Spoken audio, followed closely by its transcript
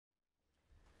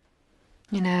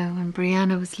You know, when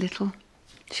Brianna was little,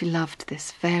 she loved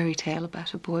this fairy tale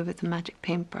about a boy with a magic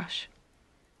paintbrush.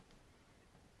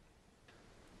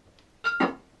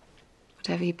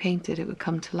 Whatever he painted, it would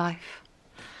come to life.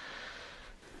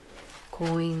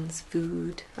 Coins,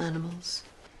 food, animals.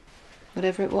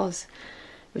 Whatever it was,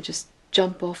 it would just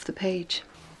jump off the page.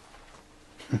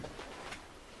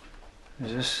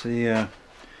 Is this the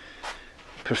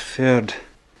preferred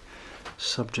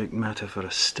subject matter for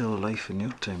a still life in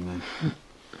your time, then?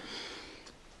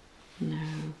 No.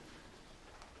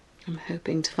 I'm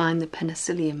hoping to find the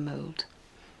penicillium mould.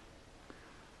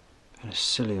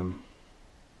 Penicillium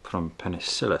from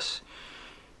penicillus,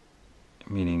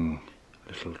 meaning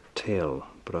little tail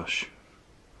brush.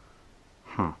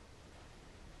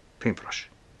 Paintbrush.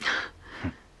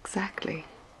 Exactly.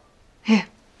 Here.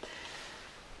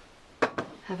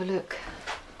 Have a look.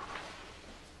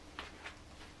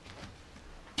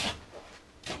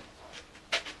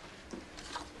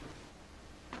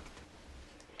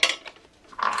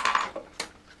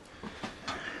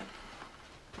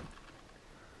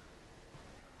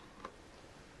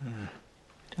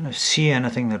 I don't see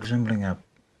anything that resembling a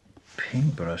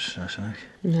paintbrush, Sassenach.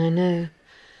 I know.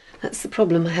 That's the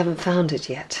problem. I haven't found it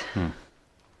yet.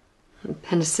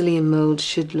 Penicillium mould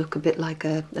should look a bit like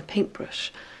a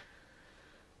paintbrush.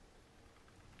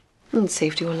 It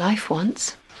saved your life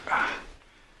once.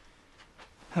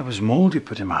 That was mould you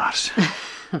put in my arse.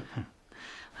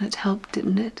 That helped,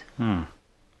 didn't it? Now,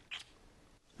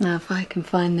 if I can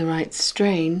find the right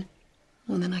strain,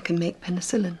 well, then I can make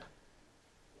penicillin.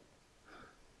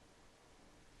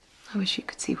 I wish you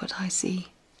could see what I see.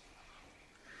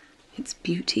 Its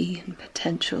beauty and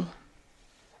potential.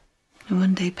 And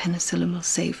one day penicillin will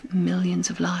save millions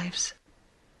of lives.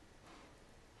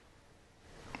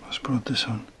 What's brought this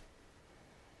on?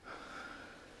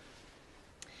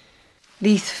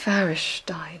 Leith Farish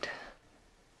died.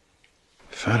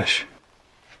 Farish?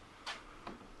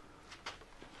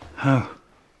 How?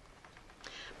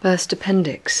 Burst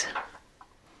appendix.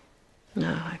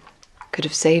 No, I could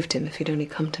have saved him if he'd only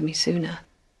come to me sooner.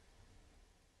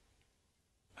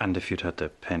 And if you'd had the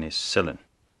penicillin?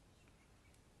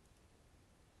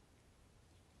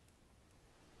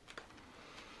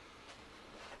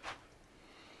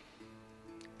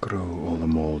 Grow all the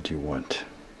mould you want,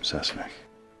 Sassenach.